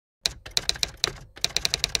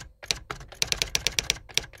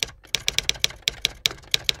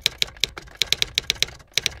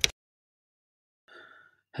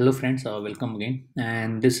Hello friends, welcome again.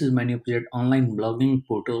 And this is my new project, online blogging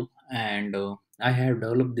portal. And I have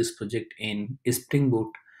developed this project in Spring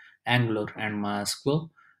Boot, Angular, and MySQL.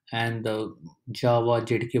 And the Java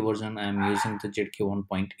JDK version, I'm using the JDK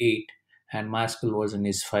 1.8, and MySQL version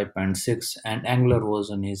is 5.6, and Angular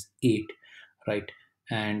version is 8, right?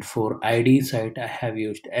 And for ID side, I have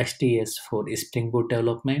used STS for Spring Boot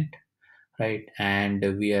development, right? And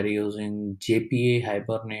we are using JPA,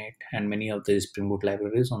 Hibernate, and many of the Spring Boot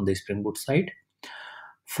libraries on the Spring Boot side.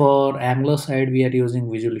 For Angular side, we are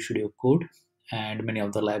using Visual Studio Code, and many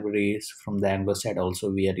of the libraries from the Angular side also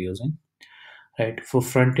we are using. Right. For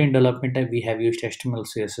front-end development, we have used HTML,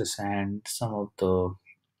 CSS, and some of the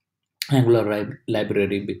Angular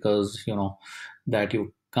library, because that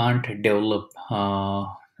you can't develop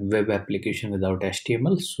web application without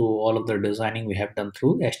HTML. So all of the designing we have done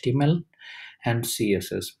through HTML and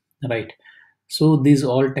CSS, right? So these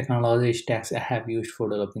all technology stacks I have used for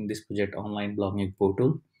developing this project, online blogging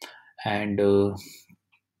portal. And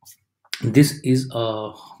this is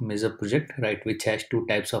a major project, right, which has two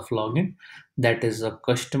types of login, that is a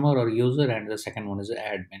customer or user, and the second one is a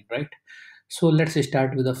admin, right? So let's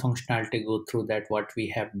start with the functionality, go through that, what we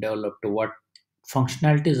have developed, what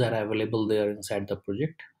functionalities are available there inside the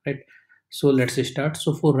project, right? So let's start.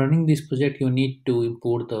 So for running this project, you need to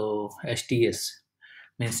import the STS,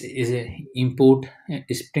 means is a import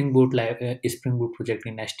Spring Boot Spring Boot project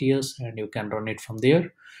in STS, and you can run it from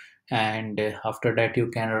there. And after that you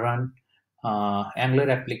can run Angular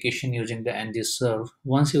application using the ng-serve.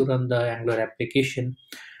 Once you run the Angular application,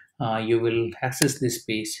 you will access this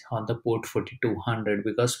page on the port 4200,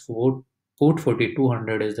 because port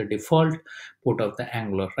 4200 is the default port of the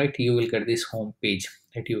Angular, right? You will get this home page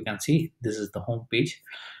that you can see. This is the home page,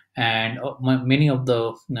 and many of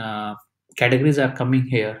the categories are coming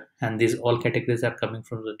here, and these all categories are coming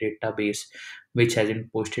from the database which has been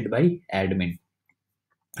posted by admin,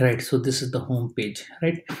 right? So this is the home page,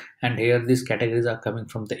 right? And here these categories are coming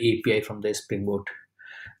from the API from the Spring Boot.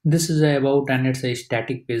 This is about, and it's a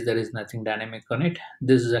static page, there is nothing dynamic on it.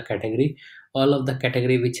 This is a category. All of the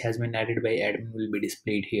category which has been added by admin will be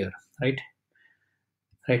displayed here, right?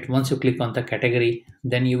 Right, once you click on the category,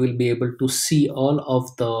 then you will be able to see all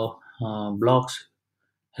of the blocks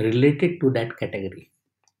related to that category,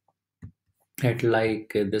 right?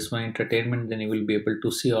 Like this one, entertainment, then you will be able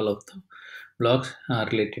to see all of the blocks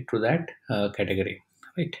related to that category,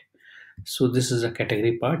 right? So this is a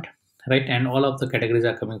category part, right? And all of the categories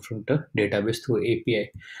are coming from the database through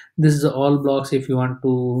API. This is all blocks. If you want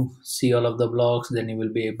to see all of the blocks, then you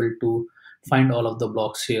will be able to find all of the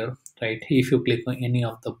blocks here, right? If you click on any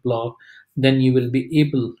of the block, then you will be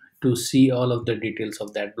able to see all of the details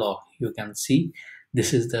of that block. You can see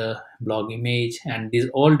this is the blog image, and these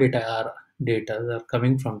all data are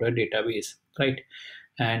coming from the database, right?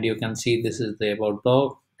 And you can see this is the about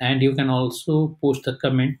blog, and you can also post the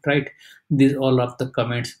comment, right? These all of the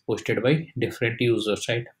comments posted by different users,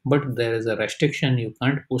 right? But there is a restriction, you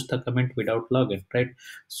can't post the comment without login, right?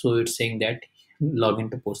 So it's saying that login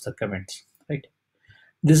to post the comments, right?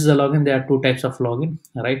 This is a login. There are two types of login,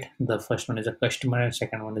 right? The first one is a customer, and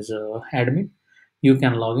second one is a admin. You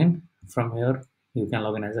can log in from here. You can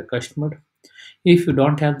log in as a customer. If you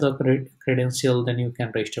don't have the credential, then you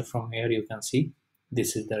can register from here. You can see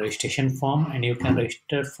this is the registration form, and you can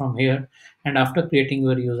register from here. And after creating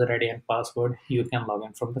your user ID and password, you can log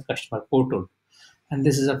in from the customer portal. And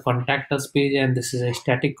this is a contact us page, and this is a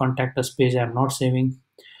static contact us page. I'm not saving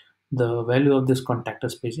the value of this contact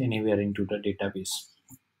us page anywhere into the database,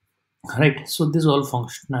 right? So these all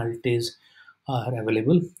functionalities are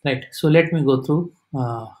available, right? So let me go through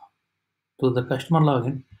to the customer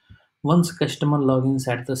login. Once customer logins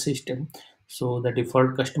at the system, so the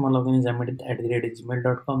default customer login is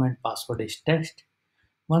amit@gmail.com, and password is test.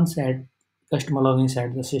 Once at customer logins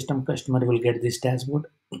at the system, customer will get this dashboard.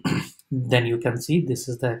 Then you can see this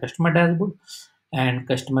is the customer dashboard, and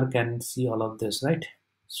customer can see all of this, right?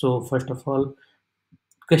 So first of all,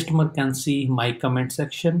 customer can see my comment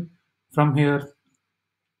section. From here,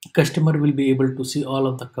 customer will be able to see all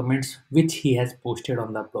of the comments which he has posted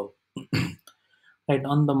on the blog. Right,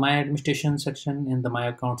 on the my administration section, in the my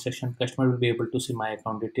account section, customer will be able to see my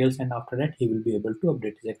account details, and after that he will be able to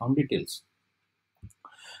update his account details.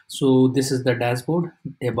 So this is the dashboard.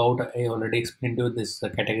 About, I already explained to you, this is the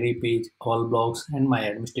category page, all blogs, and my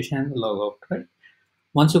administration, and the logout, right?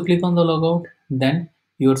 Once you click on the logout, then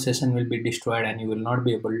your session will be destroyed, and you will not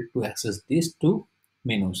be able to access these two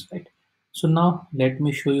menus, right? So now let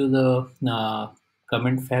me show you the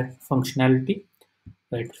comment fact functionality,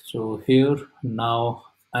 right? So here now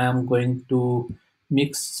I am going to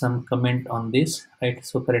mix some comment on this, right?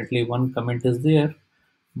 So currently one comment is there,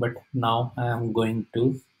 but now I am going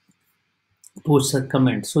to post a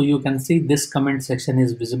comment. So you can see this comment section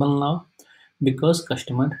is visible now because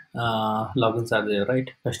customer logins are there, right?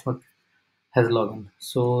 Customer has login.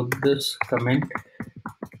 So this comment,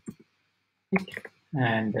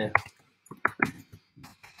 and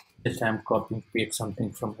just I'm copying paste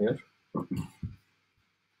something from here,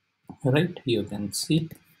 right? You can see,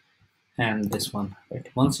 and this one, right?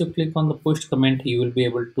 Once you click on the post comment, you will be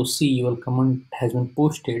able to see your comment has been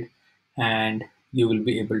posted, and you will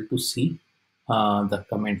be able to see the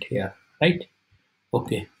comment here, right?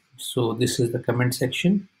 Okay, so this is the comment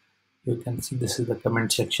section. You can see this is the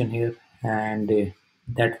comment section here, and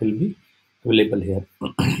that will be available here,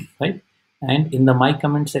 right? And in the my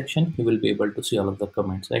comment section, you will be able to see all of the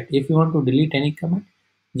comments, right? If you want to delete any comment,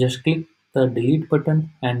 just click the delete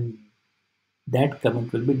button, and that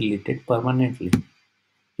comment will be deleted permanently.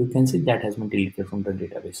 You can see that has been deleted from the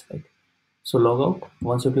database, right? So logout,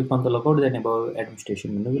 once you click on the logout, then above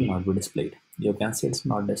administration menu will not be displayed. You can see it's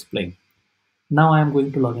not displaying. Now I am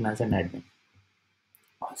going to log in as an admin.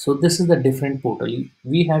 So this is the different portal.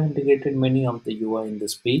 We have integrated many of the UI in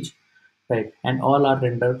this page, right? And all are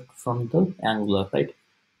rendered from the Angular, right?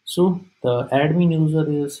 So the admin user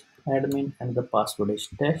is admin and the password is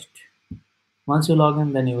test. Once you log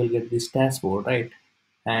in, then you will get this dashboard, right?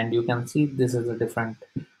 And you can see this is a different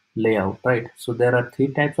layout, right? So there are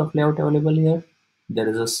three types of layout available here. There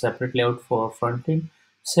is a separate layout for front end,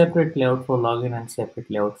 separate layout for login, and separate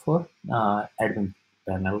layout for admin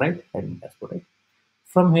panel, right? Admin dashboard, right?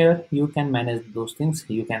 From here, you can manage those things.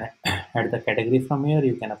 You can add the category from here.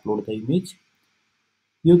 You can upload the image.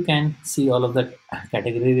 You can see all of the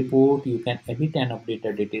category report. You can edit and update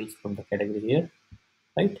the details from the category here,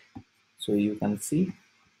 right? So you can see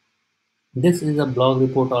this is a blog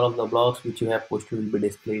report. All of the blogs which you have posted will be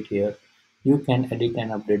displayed here. You can edit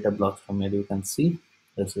and update the blogs from here. You can see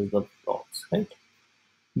this is the blogs, right?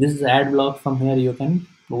 This is add blog. From here you can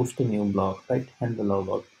post a new blog, right? And the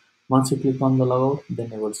logout. Once you click on the logout,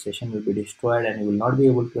 then your session will be destroyed and you will not be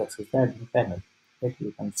able to access the admin panel. Right?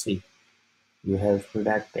 You can see you have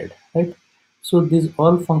redacted, right? So these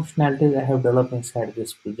all functionalities I have developed inside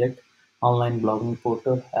this project, online blogging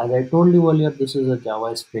portal. As I told you earlier, this is a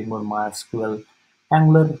Java, Spring Boot, MySQL,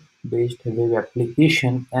 Angular based web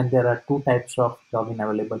application, and there are two types of login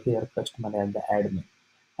available here, customer and the admin.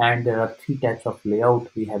 And there are three types of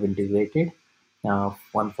layout we have integrated.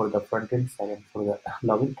 One for the front end, second for the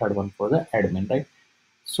login, third one for the admin, right?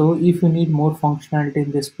 So if you need more functionality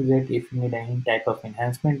in this project, if you need any type of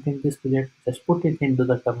enhancement in this project, just put it into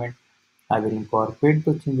the comment. I will incorporate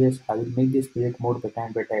the changes. I will make this project more better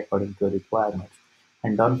and better according to your requirements.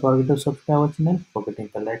 And don't forget to subscribe our channel for getting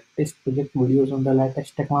the latest project videos on the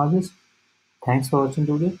latest technologies. Thanks for watching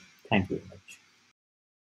the video. Thank you very much.